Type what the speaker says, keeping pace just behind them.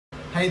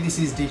Hey, this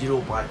is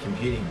Digital by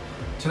Computing.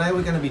 Today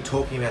we're going to be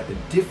talking about the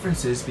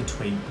differences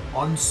between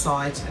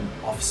on-site and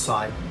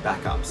off-site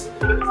backups.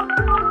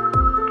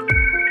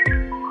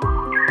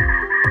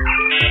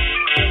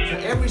 So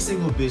every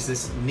single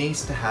business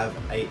needs to have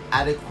an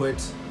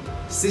adequate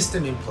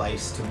system in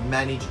place to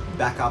manage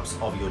backups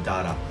of your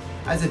data.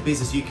 As a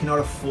business, you cannot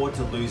afford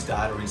to lose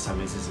data in some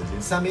instances.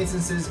 In some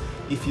instances,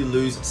 if you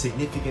lose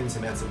significant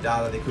amounts of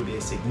data, there could be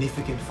a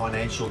significant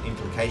financial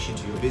implication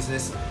to your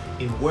business.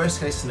 In worst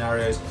case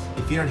scenarios,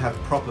 if you don't have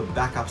proper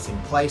backups in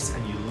place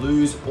and you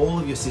lose all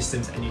of your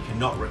systems and you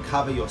cannot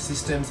recover your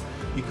systems,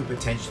 you could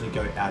potentially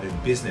go out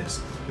of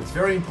business. It's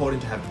very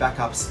important to have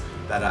backups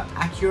that are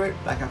accurate,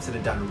 backups that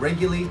are done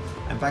regularly,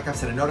 and backups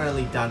that are not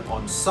only done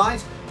on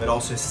site, but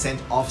also sent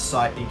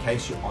off-site in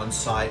case your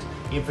on-site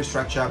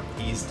infrastructure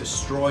is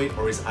destroyed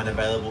or is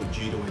unavailable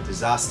due to a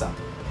disaster.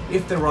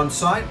 If they're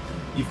on-site,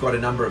 you've got a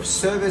number of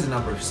servers, a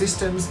number of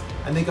systems,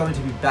 and they're going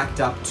to be backed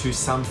up to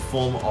some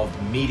form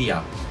of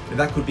media. And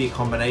that could be a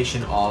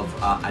combination of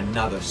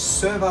another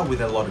server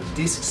with a lot of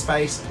disk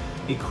space.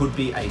 It could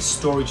be a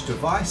storage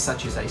device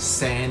such as a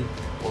SAN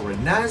or a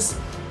NAS.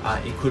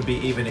 It could be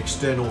even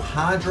external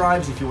hard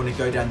drives if you want to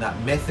go down that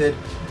method.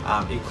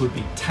 It could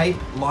be tape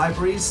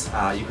libraries.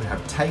 You could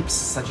have tapes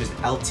such as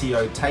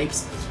LTO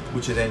tapes,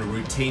 which are then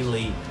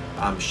routinely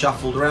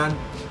shuffled around,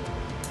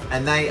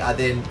 and they are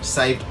then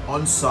saved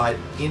on site,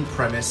 in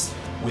premise,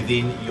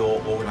 within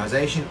your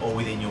organization or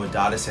within your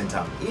data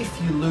center.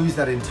 If you lose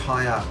that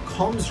entire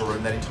comms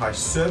room, that entire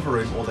server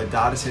room, or the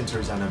data center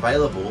is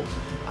unavailable,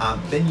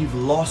 then you've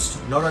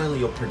lost not only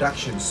your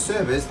production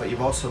servers, but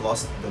you've also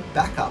lost the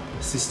backup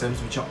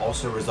systems, which are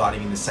also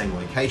residing in the same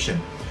location.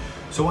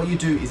 So what you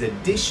do is,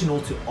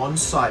 additional to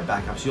on-site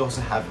backups, you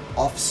also have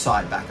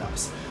off-site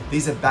backups.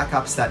 These are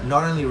backups that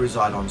not only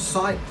reside on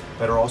site,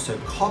 but are also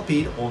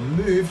copied or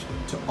moved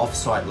to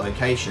off-site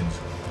locations.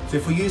 So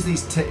if we use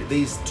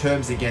these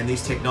terms again,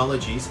 these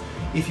technologies,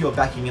 if you're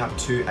backing up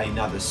to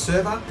another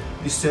server,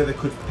 this server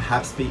could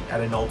perhaps be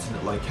at an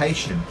alternate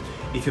location.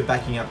 If you're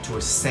backing up to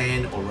a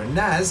SAN or a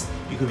NAS,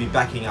 you could be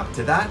backing up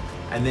to that,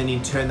 and then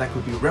in turn that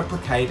could be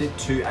replicated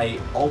to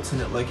an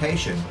alternate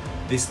location.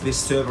 This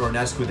server or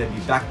NAS could then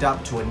be backed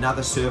up to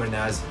another server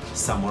NAS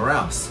somewhere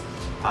else.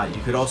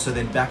 You could also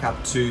then back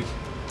up to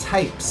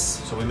tapes.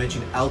 So we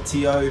mentioned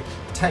LTO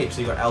tapes.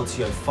 So you've got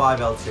LTO 5,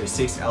 LTO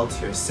 6,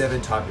 LTO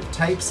 7 type of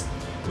tapes,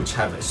 which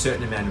have a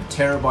certain amount of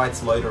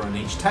terabytes loaded on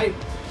each tape.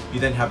 You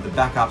then have the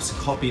backups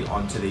copied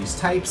onto these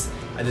tapes,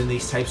 and then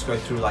these tapes go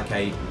through like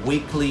a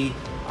weekly,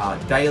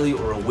 daily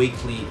or a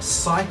weekly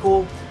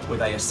cycle where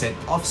they are sent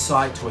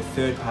off-site to a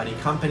third-party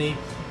company,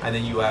 and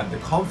then you have the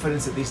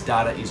confidence that this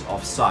data is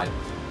off-site.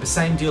 The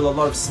same deal, a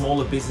lot of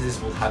smaller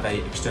businesses will have an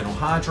external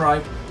hard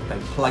drive. They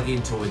plug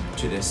into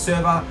their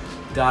server,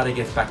 data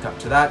gets backed up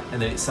to that,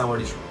 and then it's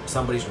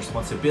somebody's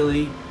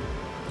responsibility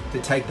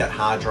to take that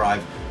hard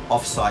drive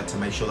off-site to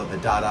make sure that the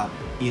data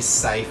is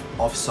safe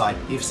off-site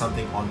if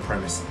something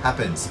on-premise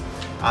happens.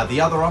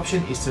 The other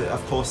option is to,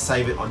 of course,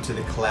 save it onto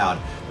the cloud.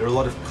 There are a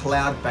lot of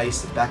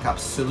cloud-based backup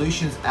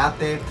solutions out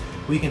there.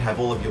 We can have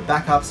all of your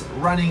backups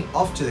running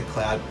off to the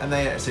cloud, and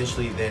they are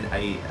essentially then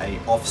a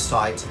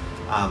off-site,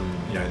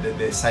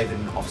 they're saved in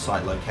an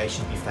off-site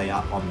location if they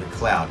are on the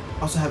cloud.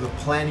 Also have a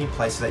plan in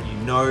place so that you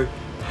know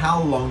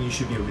how long you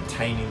should be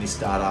retaining this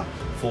data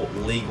for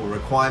legal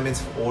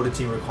requirements, for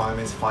auditing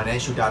requirements.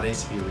 Financial data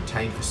needs to be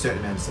retained for certain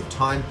amounts of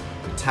time,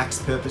 for tax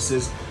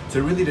purposes. So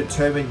really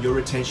determine your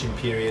retention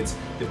periods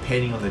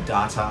depending on the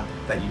data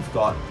that you've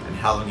got and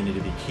how long you need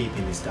to be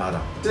keeping this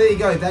data. So there you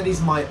go, that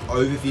is my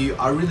overview.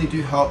 I really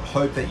do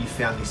hope that you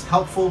found this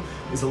helpful.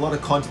 There's a lot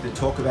of content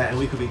to talk about, and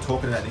we could be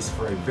talking about this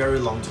for a very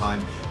long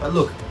time. But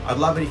look, I'd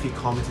love it if you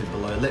commented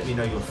below. Let me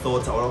know your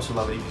thoughts. I would also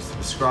love it if you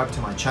subscribe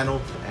to my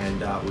channel, and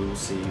we will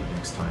see you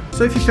next time.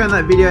 So if you found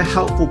that video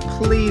helpful,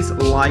 please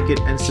like it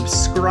and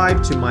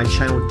subscribe to my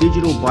channel,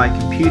 Digital by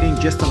Computing,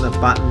 just on the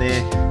button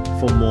there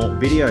for more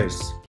videos.